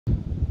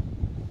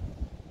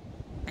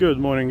Good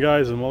morning,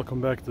 guys, and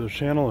welcome back to the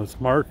channel. It's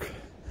Mark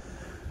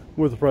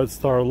with Red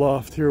Star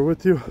Loft here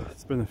with you.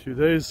 It's been a few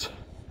days,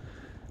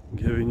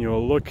 giving you a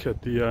look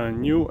at the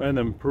new and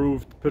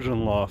improved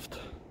Pigeon Loft.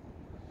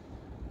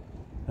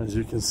 As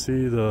you can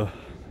see, the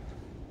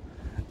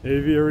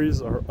aviaries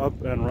are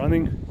up and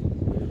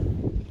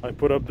running. I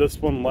put up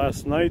this one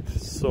last night,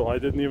 so I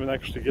didn't even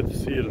actually get to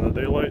see it in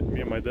the daylight.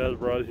 Me and my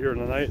dad were out here in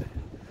the night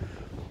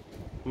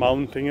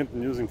mounting it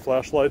and using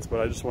flashlights, but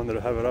I just wanted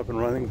to have it up and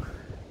running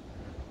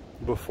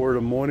before the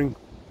morning.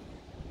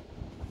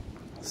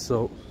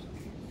 So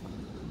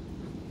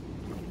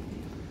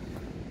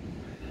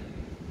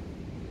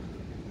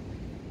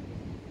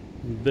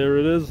there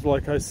it is.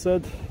 Like I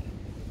said,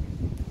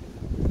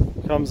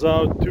 comes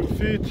out 2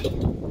 feet.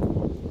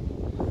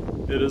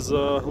 It is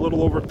a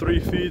little over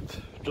 3 feet,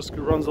 just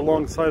runs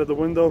alongside of the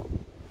window.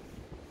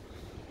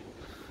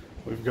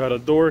 We've got a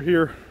door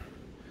here,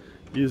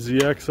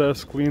 easy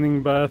access,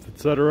 cleaning bath,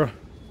 etc.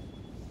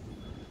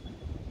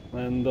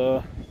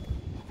 And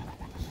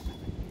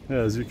yeah,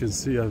 as you can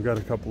see, I've got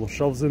a couple of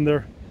shelves in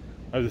there.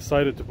 I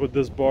decided to put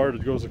this bar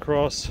that goes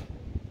across,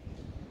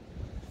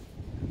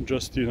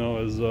 just, you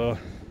know, as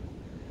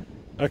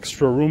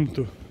extra room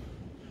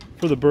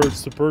for the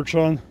birds to perch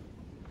on.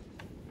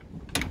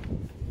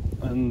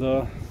 And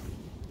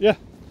yeah,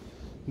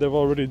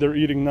 they're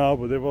eating now,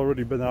 but they've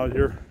already been out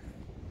here.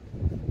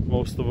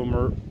 Most of them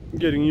are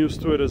getting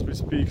used to it as we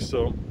speak.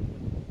 So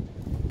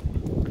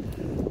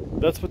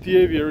that's what the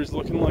aviary is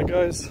looking like,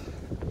 guys.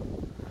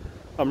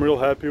 I'm real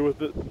happy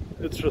with it.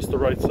 It's just the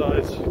right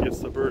size, gets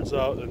the birds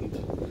out, and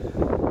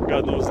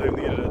God knows they've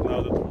needed it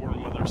now that the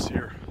warm weather's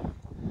here.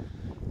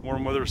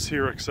 Warm weather's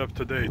here except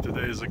today.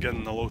 Today is again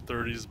in the low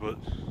 30s, but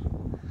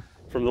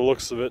from the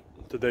looks of it,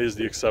 today is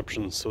the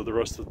exception. So the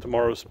rest of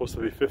tomorrow is supposed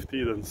to be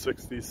 50, then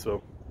 60,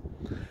 so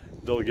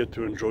they'll get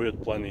to enjoy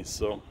it plenty.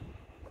 So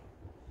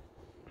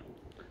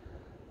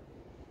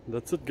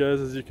that's it, guys.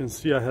 As you can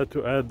see, I had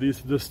to add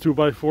this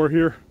 2x4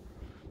 here.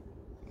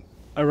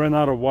 I ran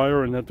out of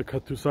wire and had to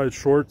cut 2 sides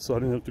short, so I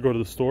didn't have to go to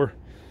the store.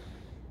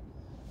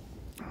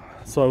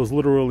 So I was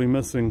literally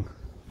missing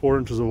 4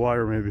 inches of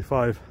wire, maybe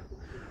 5.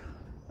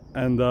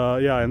 And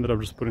yeah, I ended up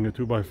just putting a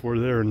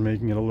 2x4 there and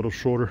making it a little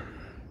shorter.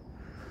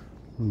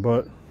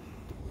 But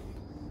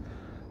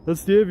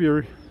that's the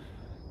aviary.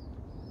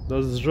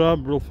 Does its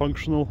job, real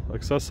functional,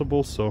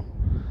 accessible, so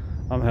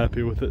I'm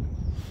happy with it.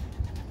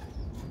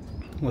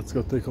 Let's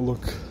go take a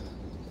look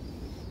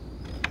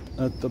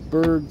at the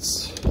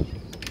birds.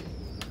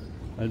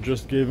 I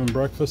just gave him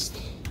breakfast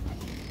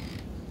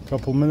a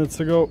couple minutes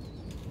ago.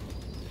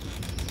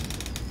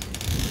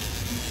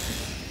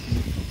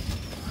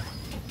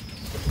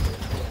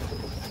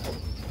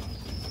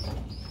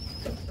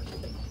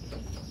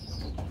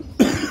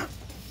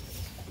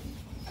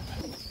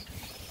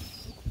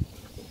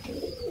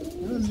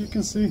 As you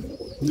can see,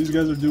 these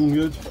guys are doing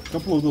good. A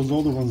couple of those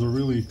older ones are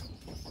really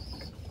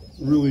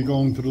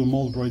going through the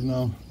mold right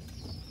now.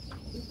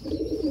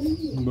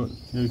 But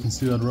yeah, you can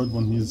see that red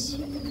one, he's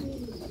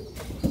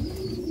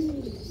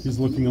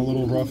looking a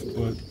little rough,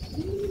 but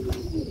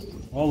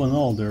all in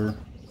all, they're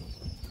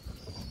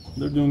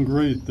doing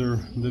great.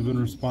 They've been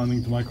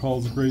responding to my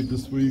calls great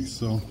this week,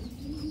 so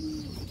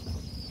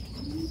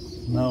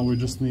now we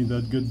just need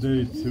that good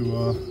day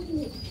to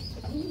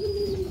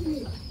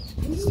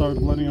start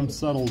letting them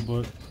settle.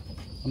 But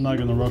I'm not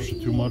gonna rush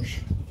it too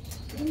much.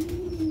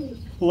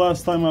 The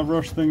last time I've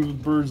rushed things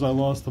with birds, I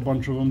lost a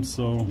bunch of them,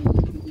 so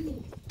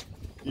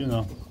you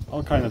know,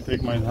 I'll kind of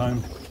take my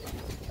time.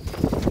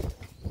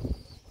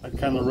 I'd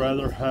kind of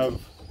rather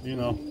have, you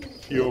know, a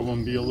few of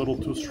them be a little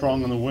too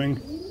strong on the wing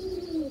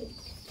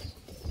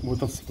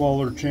with a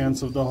smaller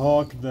chance of the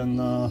hawk than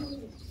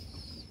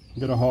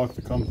get a hawk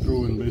to come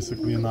through and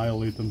basically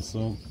annihilate them.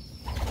 So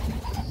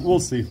we'll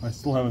see. I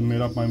still haven't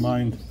made up my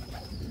mind,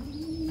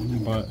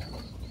 but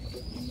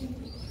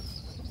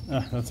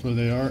that's where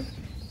they are.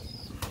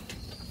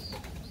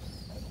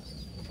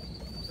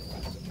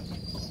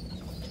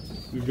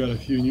 We've got a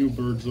few new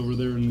birds over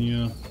there in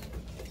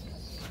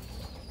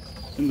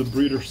the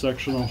breeder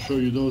section. I'll show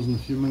you those in a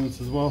few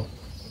minutes as well.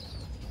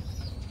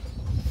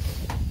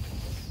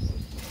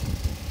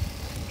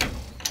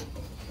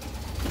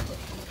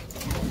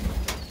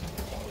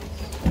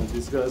 And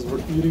these guys were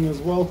eating as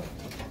well.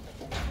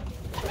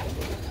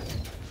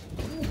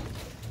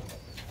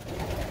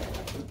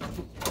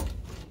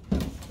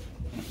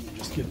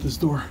 Just get this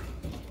door.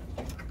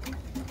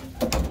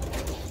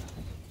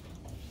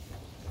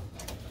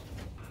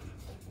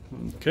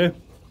 Okay.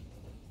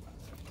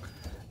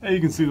 And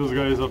you can see those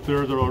guys up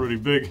there, they're already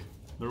big.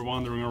 They're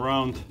wandering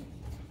around.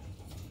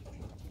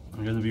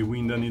 I'm gonna be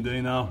weaned any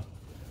day now.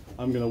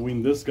 I'm gonna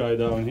wean this guy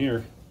down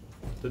here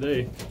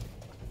today.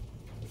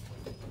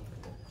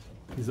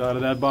 He's out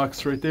of that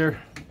box right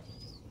there.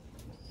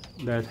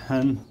 That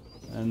hen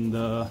and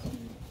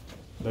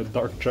that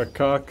dark check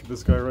cock,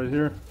 this guy right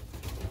here.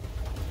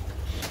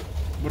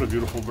 What a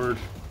beautiful bird.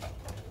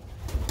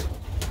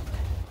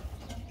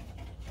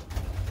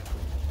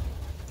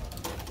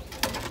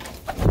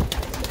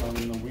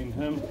 I'm gonna wean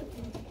him.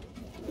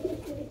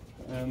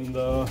 And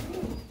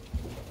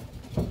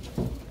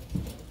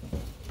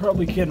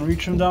Probably can't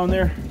reach them down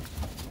there,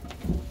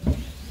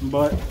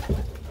 but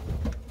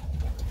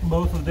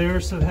both of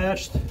theirs have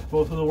hatched.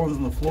 Both of the ones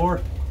on the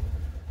floor,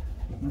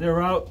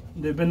 they're out.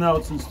 They've been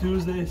out since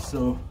Tuesday,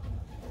 so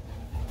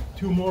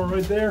 2 more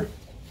right there.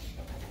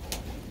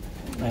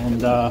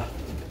 And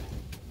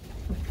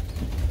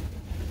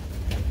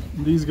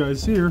these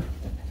guys here,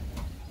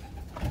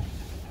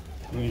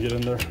 let me get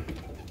in there.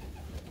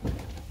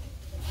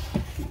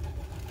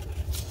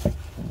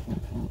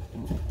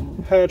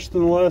 Hatched in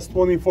the last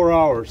 24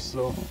 hours.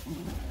 So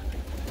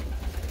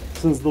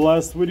since the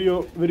last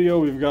video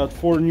we've got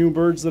 4 new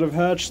birds that have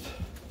hatched.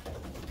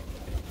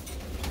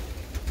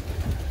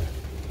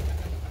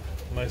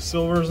 My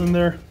silvers in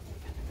there.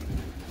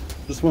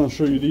 Just want to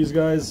show you these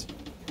guys,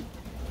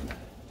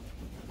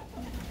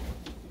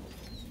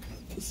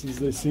 since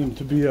they seem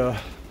to be a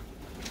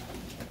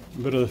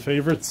bit of the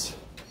favorites.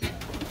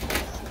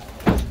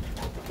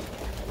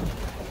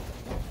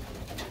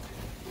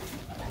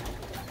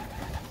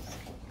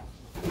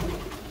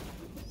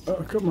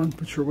 Oh, come on,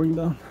 put your wing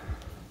down.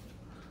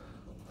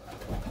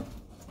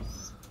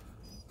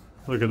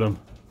 Look at them.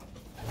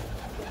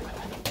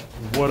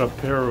 What a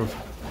pair of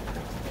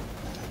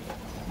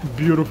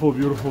beautiful,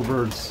 beautiful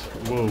birds.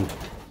 Whoa.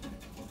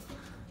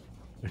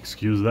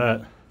 Excuse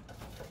that.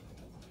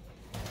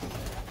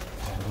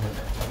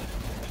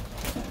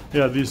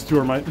 Yeah, these two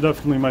are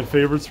definitely my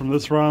favorites from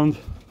this round.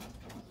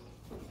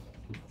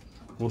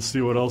 We'll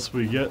see what else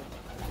we get,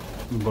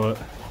 but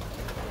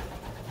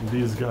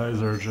these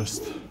guys are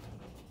just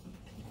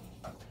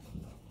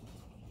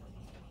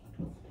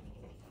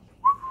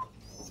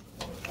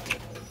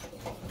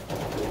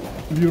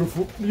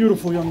beautiful,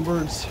 beautiful young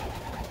birds.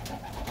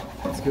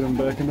 Let's get them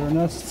back in their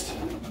nests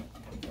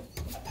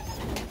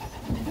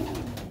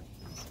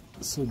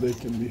so they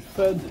can be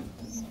fed.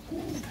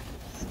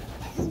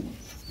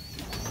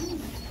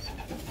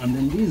 And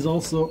then these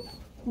also,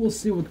 we'll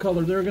see what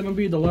color they're gonna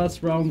be. The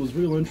last round was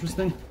real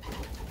interesting.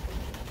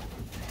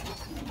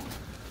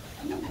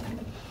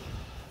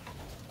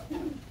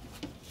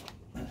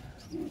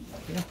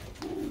 Okay.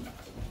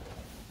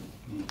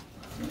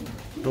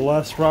 The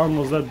last round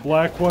was that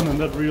black one and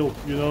that real,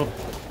 you know,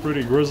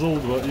 pretty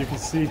grizzled, but you can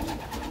see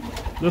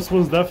this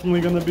one's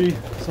definitely gonna be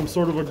some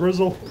sort of a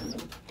grizzle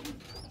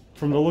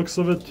from the looks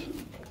of it.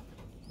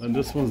 And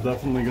this one's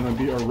definitely gonna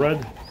be a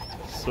red.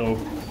 So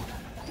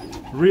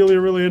really,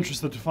 really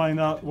interested to find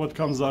out what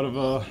comes out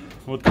of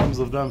what comes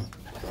of them.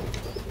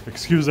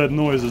 Excuse that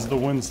noise, it's the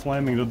wind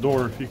slamming the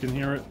door if you can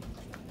hear it.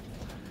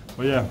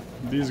 But yeah,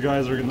 these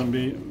guys are gonna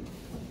be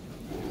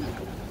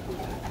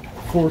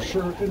for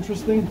sure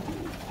interesting.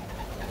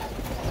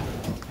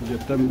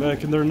 Get them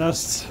back in their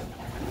nests.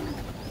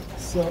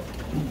 So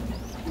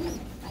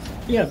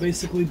yeah,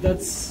 basically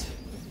that's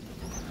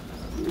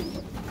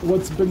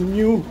what's been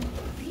new.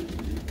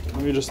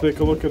 Let me just take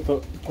a look at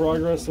the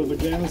progress of the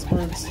Gannets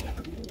birds.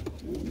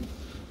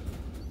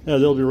 Yeah,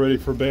 they'll be ready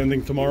for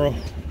banding tomorrow.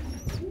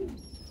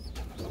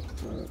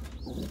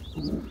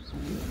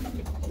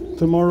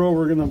 Tomorrow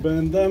we're gonna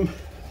band them.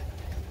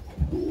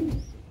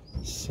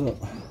 So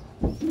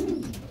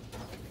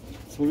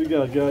that's what we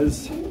got,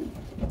 guys.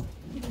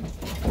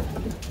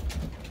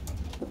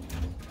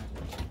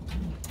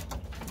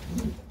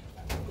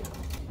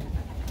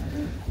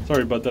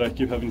 Sorry about that, I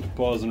keep having to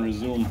pause and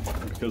resume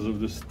because of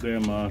this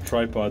damn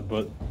tripod,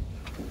 but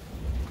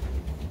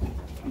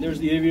there's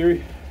the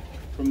aviary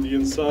from the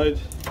inside.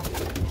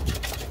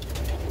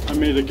 I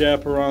made a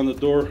gap around the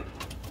door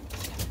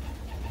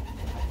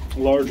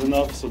large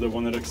enough so that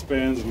when it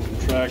expands and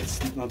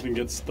contracts, nothing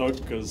gets stuck,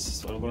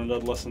 because I learned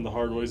that lesson the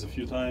hard ways a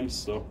few times.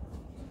 So,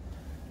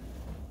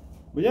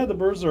 but yeah, the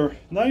birds are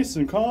nice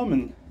and calm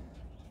and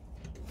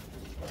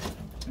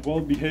well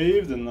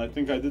behaved, and I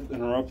think I did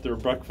interrupt their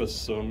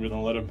breakfast, so I'm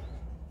gonna let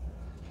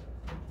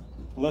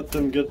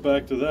them get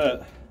back to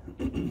that.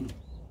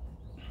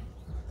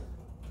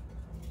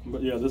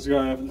 But yeah, this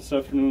guy this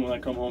afternoon when I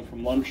come home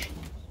from lunch,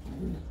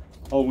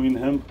 I'll wean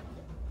him.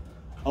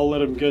 I'll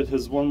let him get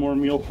his one more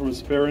meal from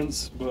his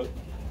parents, but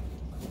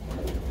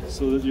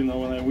so that, you know,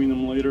 when I wean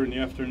him later in the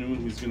afternoon,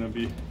 he's gonna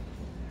be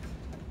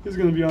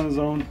on his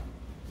own.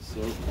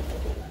 So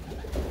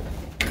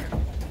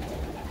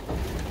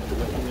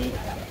let me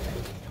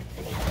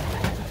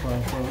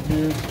find from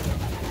here.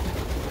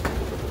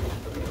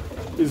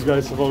 These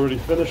guys have already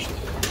finished.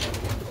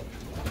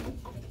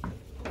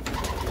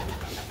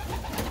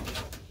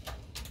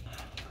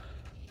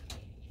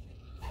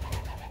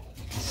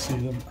 See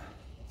them.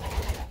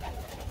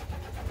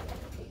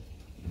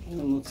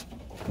 And let's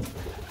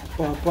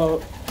pop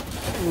out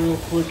real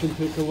quick and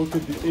take a look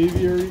at the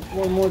aviary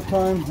one more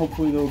time.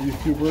 Hopefully there'll be a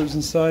few birds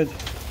inside.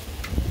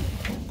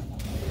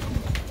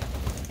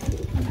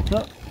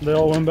 No, they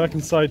all went back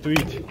inside to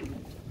eat.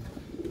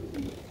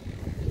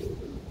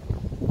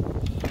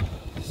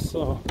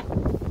 So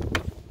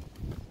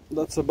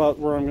that's about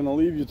where I'm gonna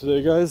leave you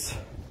today, guys.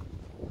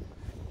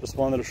 Just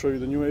wanted to show you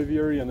the new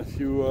aviary and a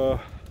few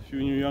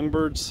new young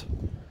birds.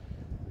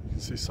 You can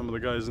see some of the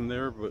guys in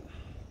there, but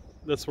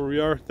that's where we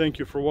are. Thank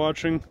you for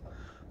watching.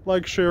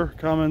 Like, share,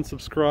 comment,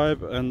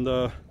 subscribe, and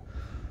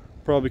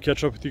probably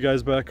catch up with you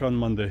guys back on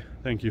Monday.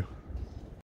 Thank you.